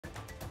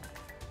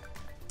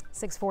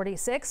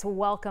6:46.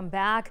 Welcome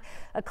back.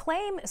 A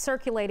claim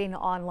circulating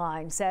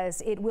online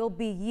says it will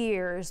be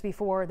years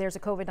before there's a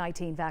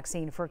COVID-19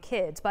 vaccine for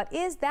kids. But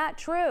is that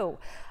true?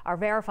 Our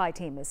Verify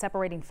team is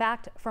separating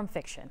fact from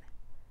fiction.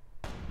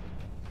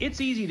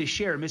 It's easy to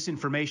share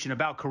misinformation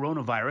about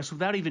coronavirus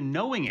without even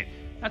knowing it.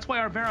 That's why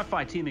our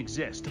Verify team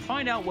exists, to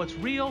find out what's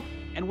real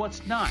and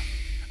what's not.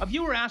 A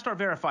viewer asked our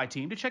Verify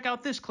team to check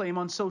out this claim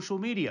on social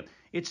media.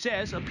 It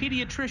says a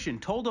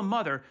pediatrician told a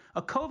mother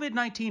a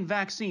COVID-19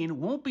 vaccine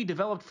won't be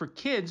developed for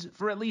kids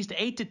for at least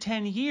 8 to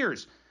 10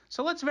 years.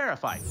 So let's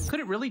verify. Could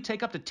it really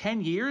take up to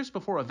 10 years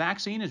before a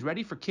vaccine is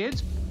ready for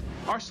kids?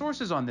 Our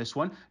sources on this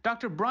one,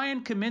 Dr.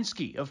 Brian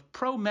Kaminsky of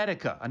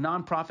ProMedica, a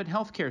nonprofit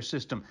healthcare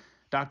system.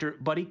 Dr.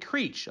 Buddy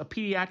Creech, a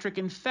pediatric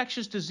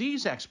infectious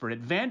disease expert at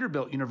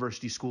Vanderbilt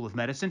University School of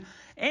Medicine,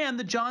 and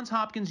the Johns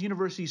Hopkins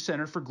University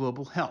Center for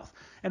Global Health.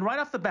 And right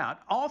off the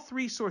bat, all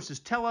three sources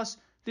tell us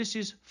this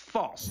is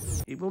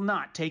false. It will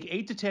not take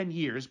 8 to 10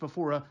 years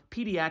before a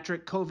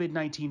pediatric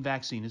COVID-19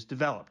 vaccine is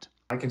developed.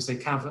 I can say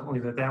confidently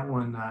that that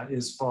one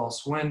is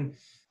false. When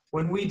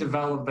we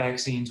develop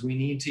vaccines, we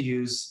need to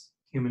use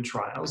human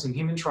trials, and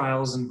human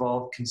trials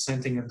involve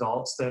consenting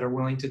adults that are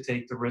willing to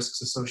take the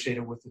risks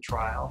associated with the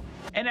trial.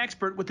 An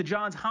expert with the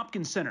Johns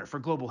Hopkins Center for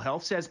Global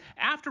Health says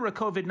after a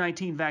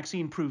COVID-19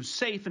 vaccine proves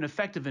safe and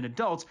effective in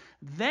adults,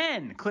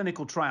 then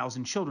clinical trials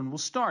in children will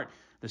start.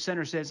 The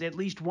center says at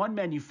least one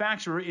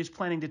manufacturer is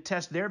planning to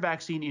test their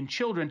vaccine in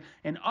children,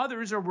 and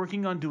others are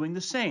working on doing the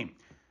same.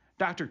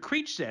 Dr.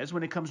 Creech says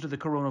when it comes to the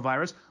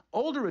coronavirus,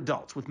 older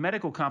adults with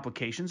medical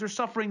complications are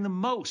suffering the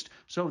most,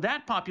 so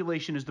that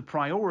population is the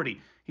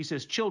priority. He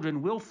says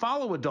children will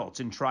follow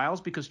adults in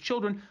trials because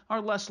children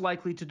are less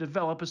likely to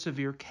develop a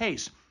severe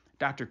case.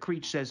 Dr.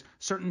 Creech says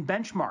certain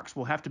benchmarks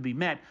will have to be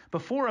met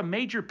before a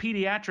major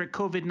pediatric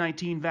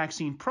COVID-19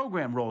 vaccine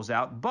program rolls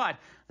out, but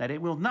that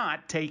it will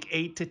not take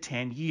 8 to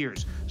 10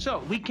 years.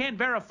 So we can't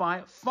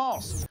verify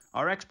false.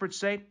 Our experts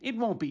say it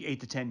won't be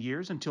 8 to 10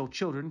 years until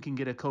children can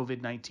get a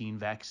COVID-19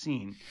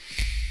 vaccine.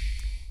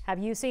 Have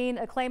you seen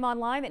a claim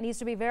online that needs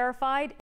to be verified?